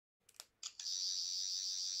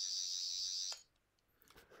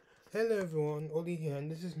Hello everyone, Oli here, and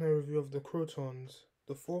this is my review of The Krotons,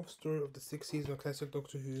 the fourth story of the sixth season of classic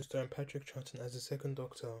Doctor Who, starring Patrick Troughton as the second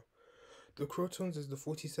Doctor. The Krotons is the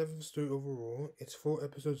 47th story overall, it's 4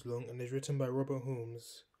 episodes long, and is written by Robert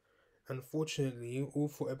Holmes. Unfortunately, all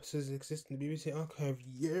 4 episodes exist in the BBC archive,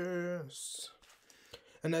 yes!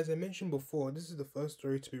 And as I mentioned before, this is the first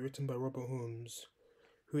story to be written by Robert Holmes,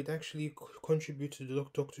 who would actually contribute to the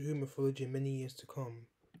Doctor Who mythology in many years to come.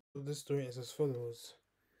 So this story is as follows.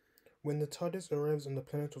 When the TARDIS arrives on the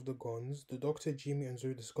planet of the Gons, the Doctor, Jimmy, and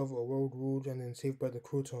Zoe discover a world ruled and enslaved by the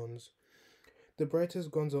Krotons. The brightest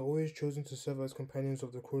Gons are always chosen to serve as companions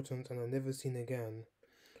of the Krotons and are never seen again.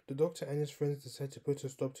 The Doctor and his friends decide to put a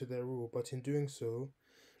stop to their rule, but in doing so,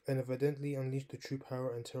 and evidently unleash the true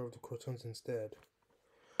power and terror of the Krotons instead.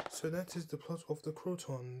 So that is the plot of the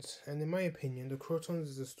Krotons, and in my opinion, the Krotons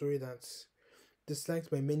is a story that's disliked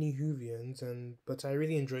by many Whovians, but I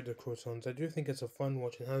really enjoyed the Krotons. I do think it's a fun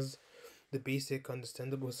watch and has the basic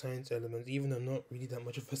understandable science elements, even though I'm not really that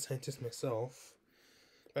much of a scientist myself.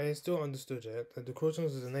 But I still understood it. That the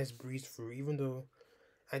Crotons is a nice breeze through, even though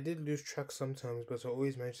I did lose track sometimes, but I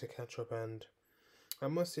always managed to catch up. And I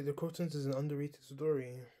must say, the Crotons is an underrated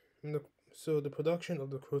story. So the production of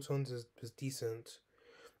the Crotons was decent.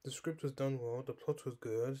 The script was done well. The plot was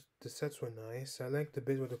good. The sets were nice. I liked the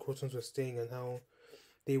bit where the Crotons were staying and how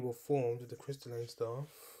they were formed with the crystalline stuff.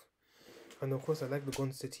 And of course, I like the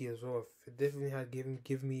Gun City as well. It definitely had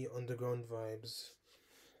give me underground vibes.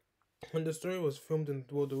 And the story was filmed in,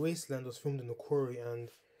 well, the Wasteland was filmed in a quarry, and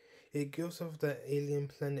it gives off that alien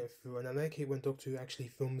planet feel. And I like it when Doctor Who actually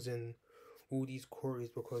films in all these quarries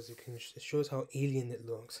because it shows how alien it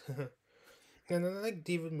looks. And I like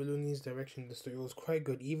David Maloney's direction in the story. It was quite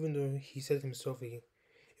good, even though he said himself it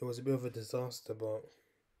was a bit of a disaster, but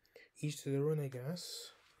each to their own, I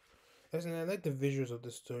guess. Yes, and I like the visuals of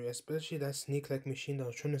the story, especially that snake-like machine that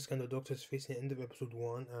was trying to scan the Doctor's face in the end of episode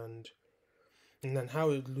 1, and then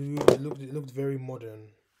how it looked very modern,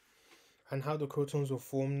 and how the Crotons were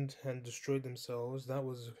formed and destroyed themselves. There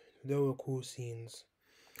were cool scenes.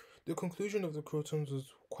 The conclusion of the Crotons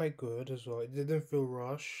was quite good as well. It didn't feel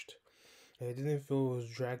rushed. It didn't feel it was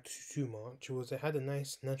dragged too much. It had a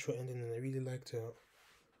nice natural ending, and I really liked it.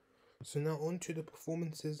 So now on to the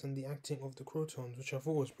performances and the acting of the Crotons, which I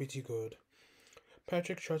thought was pretty good.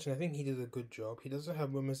 Patrick Troughton, I think he did a good job. He doesn't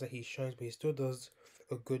have moments that he shines, but he still does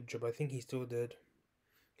a good job. I think he still did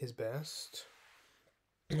his best.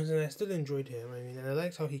 And I still enjoyed him. And I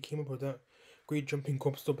liked how he came up with that great jumping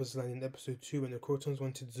gobstoppers line in episode 2 when the Crotons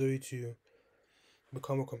wanted Zoe to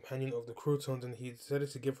become a companion of the Crotons, and he decided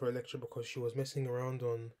to give her a lecture because she was messing around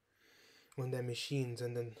on their machines.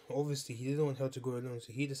 And then obviously he didn't want her to go alone,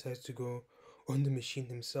 so he decides to go on the machine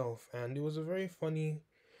himself. And it was a very funny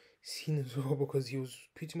scene as well because he was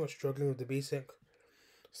pretty much struggling with the basic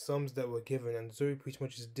sums that were given, and Zoe pretty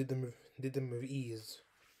much just did them with ease.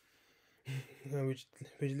 which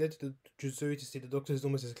led to Zoe to say the Doctor is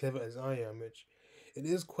almost as clever as I am, which it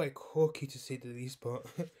is quite cocky to say the least, but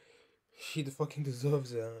she the fucking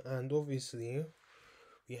deserves it. And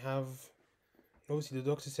we have obviously the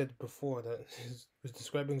Doctor said before that he was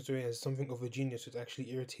describing Zoe as something of a genius, which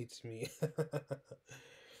actually irritates me.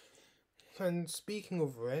 And speaking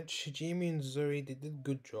of which, Jamie and Zoe, they did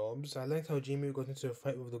good jobs. I liked how Jamie got into a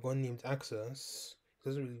fight with the gun named Axis. He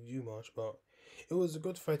doesn't really do much, but it was a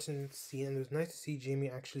good fighting scene, and it was nice to see Jamie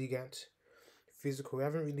actually get physical. We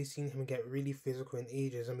haven't really seen him get really physical in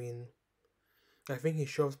ages. I think he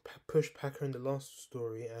pushed Packer in the last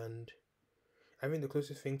story, and I think the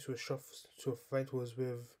closest thing to a fight was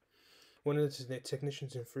with one of the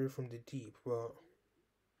technicians in Fury from the Deep. But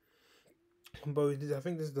I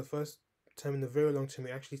think this is the first time in a very long time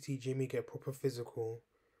we actually see Jamie get proper physical.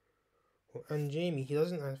 And Jamie, he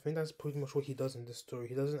doesn't. I think that's pretty much what he does in this story.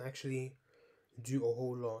 He doesn't actually do a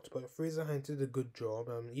whole lot, but Fraser Hines did a good job.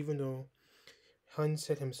 Even though Hines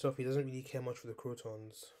said himself he doesn't really care much for the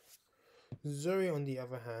Crotons. Zoe, on the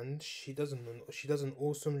other hand, she does an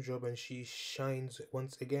awesome job and she shines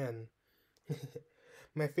once again.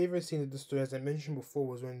 My favorite scene of the story, as I mentioned before,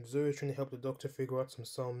 was when Zoe was trying to help the Doctor figure out some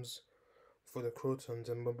sums for the Crotons,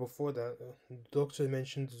 and but before that, the Doctor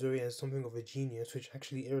mentioned Zoe as something of a genius, which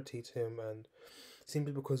actually irritates him, and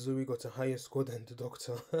simply because Zoe got a higher score than the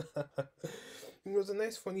Doctor. It was a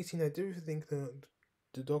nice, funny scene. I do think that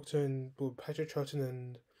the Doctor and Patrick Troughton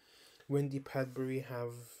and Wendy Padbury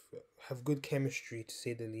have good chemistry, to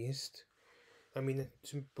say the least.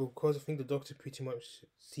 Because I think the Doctor pretty much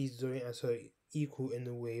sees Zoe as her equal in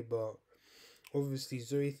a way, but obviously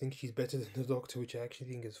Zoe thinks she's better than the Doctor, which I actually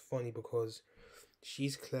think is funny because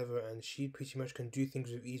she's clever and she pretty much can do things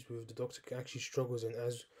with ease, with the Doctor actually struggles, and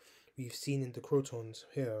as we've seen in the Crotons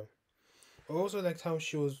here. I also liked how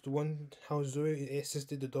she was the one, how Zoe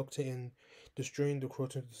assisted the Doctor in destroying the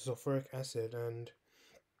Krotons with sulfuric acid, and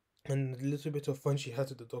the little bit of fun she had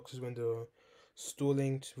with the Doctors when they were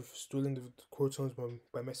stalling the Krotons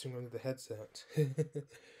by messing around with the headset. It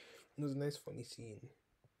was a nice, funny scene.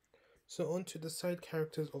 So on to the side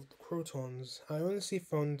characters of the Krotons. I honestly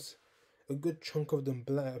found a good chunk of them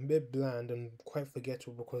a bit bland and quite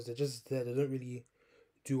forgettable because they're just there. They don't really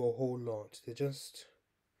do a whole lot. They're just,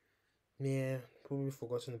 yeah, probably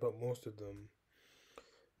forgotten about most of them.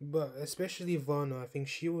 But especially Varna, I think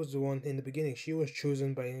she was the one in the beginning. She was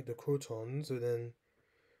chosen by the Krotons, and then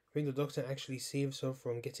I think the Doctor actually saves her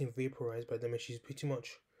from getting vaporized by them, and she's pretty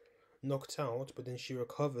much knocked out. But then she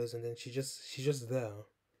recovers, and then she's just there.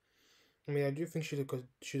 I mean, I do think she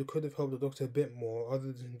could have helped the Doctor a bit more,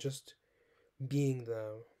 other than just being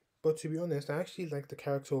there. But to be honest, I actually like the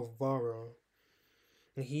character of Vara.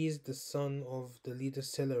 And he's the son of the leader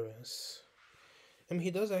Celeris. I mean,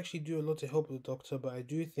 he does actually do a lot to help the Doctor, but I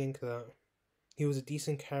do think that he was a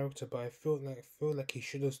decent character. But I feel like he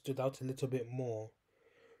should have stood out a little bit more,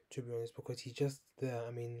 to be honest, because he's just there.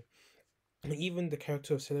 I mean, even the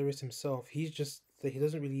character of Celeris himself, he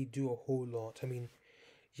doesn't really do a whole lot. I mean,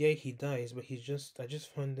 yeah, he dies, but I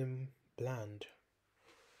just find him bland.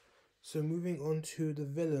 So moving on to the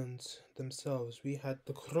villains themselves, we had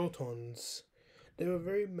the Krotons. They were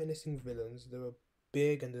very menacing villains. They were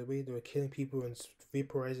big, and the way they were killing people and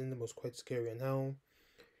vaporizing them was quite scary. And how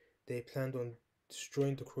they planned on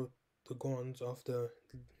destroying the Gonds after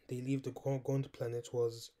they leave the Gond planet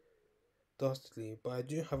was dastardly. But I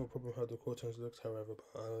do have a problem how the Krotons looked, however,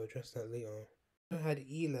 but I'll address that later. I had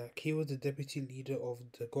Elak. He was the deputy leader of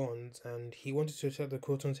the Gonds, and he wanted to attack the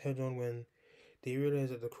Krotons head on when they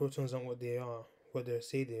realized that the Krotons aren't what they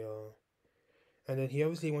say they are. And then he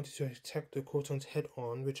obviously wanted to attack the Krotons head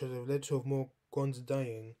on, which would have led to more Gonds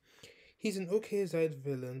dying. He's an okay side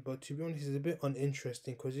villain, but to be honest, he's a bit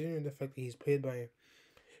uninteresting considering the fact that he's played by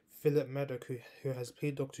Philip Maddock, who has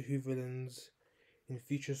played Doctor Who villains in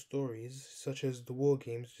future stories, such as the War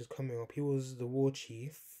Games, which is coming up. He was the War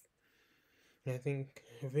Chief. And I think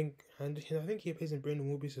he plays in Brandon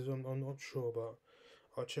Morbius as well. I'm not sure, but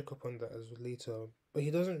I'll check up on that as later. But he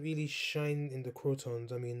doesn't really shine in the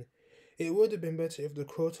Krotons. I mean, it would have been better if the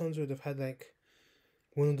Krotons would have had like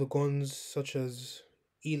one of the Gonds, such as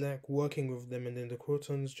Elak, working with them, and then the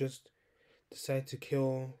Krotons just decide to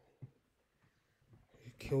kill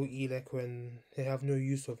Elak when they have no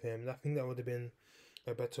use of him. I think that would have been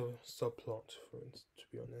a better subplot, to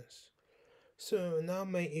be honest. So now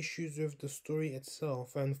my issues with the story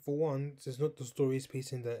itself, and for one, it's not the story's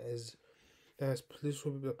pacing that has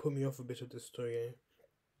put me off a bit of the story.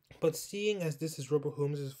 But seeing as this is Robert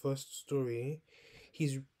Holmes' first story,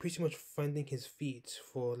 he's pretty much finding his feet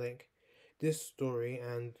for like this story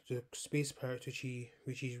and the space pirate which he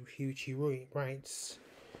writes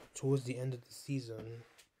towards the end of the season.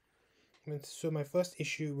 And so my first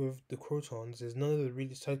issue with the Krotons is none of the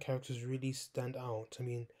really side characters really stand out. I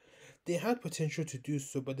mean, they had potential to do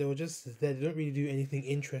so, but they were just there. They don't really do anything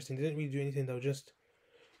interesting. They didn't really do anything that would just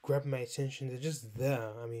grab my attention. They're just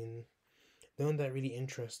there. I mean, they aren't that really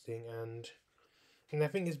interesting, and I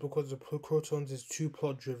think it's because the Krotons is too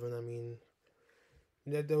plot driven. I mean,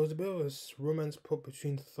 there was a bit of a romance plot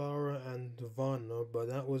between Thara and Varna, but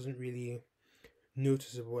that wasn't really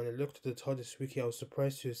noticeable. When I looked at the TARDIS wiki, I was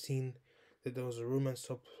surprised to have seen that there was a romance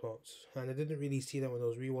subplot, and I didn't really see that when I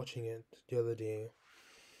was rewatching it the other day.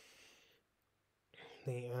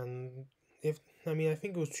 And I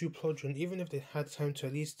think it was too plot driven. Even if they had time to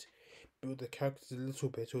at least build the characters a little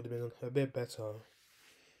bit, it would have been a bit better.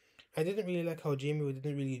 I didn't really like how Jamie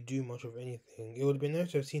didn't really do much of anything. It would have been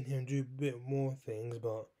nice to have seen him do a bit more things,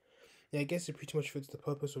 but yeah, I guess it pretty much fits the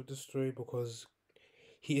purpose of this story because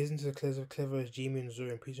he isn't as clever as Jamie and Zoe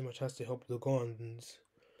and pretty much has to help the Gonds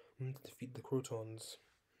defeat the Krotons.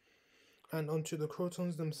 And onto the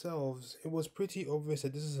Krotons themselves, it was pretty obvious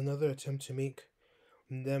that this is another attempt to make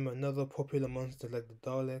them another popular monster like the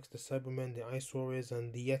Daleks, the Cybermen, the Ice Warriors,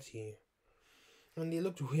 and the Yeti. And they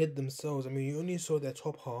looked weird themselves. I mean, you only saw their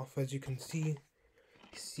top half, as you can see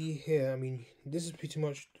here. I mean, this is pretty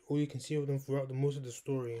much all you can see of them throughout most of the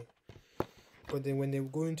story. But then when they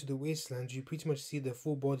go into the wasteland, you pretty much see their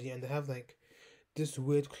full body, and they have like this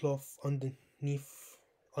weird cloth underneath,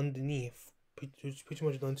 which is pretty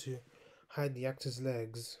much done to hide the actor's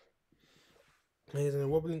legs. And they're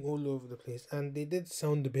wobbling all over the place, and they did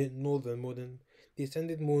sound a bit northern, they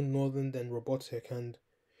sounded more northern than robotic, and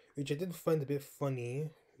which I did find a bit funny,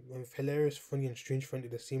 hilarious, funny, and strange funny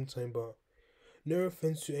at the same time. But no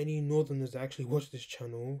offense to any northerners that actually watch this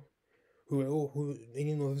channel, who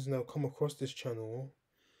any northerners now come across this channel.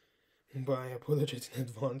 but I apologize in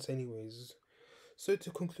advance anyways. So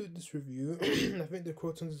to conclude this review, I think The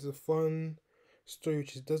Krotons is a fun story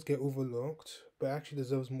which does get overlooked, but actually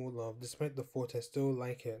deserves more love. Despite the fault, I still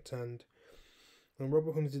like it, and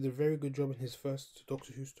Robert Holmes did a very good job in his first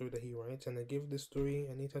Doctor Who story that he writes, and I give this story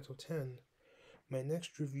an 8 out of 10. My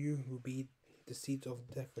next review will be The Seeds of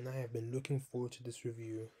Death, and I have been looking forward to this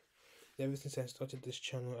review ever since I started this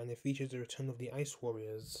channel, and it features the return of the Ice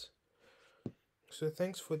Warriors. So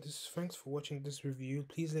thanks for watching this review.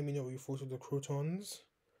 Please let me know what you thought of the Krotons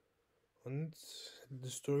and the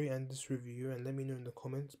story and this review, and let me know in the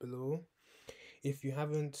comments below. If you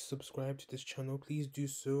haven't subscribed to this channel, please do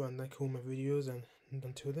so and like all my videos, and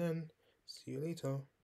until then, see you later.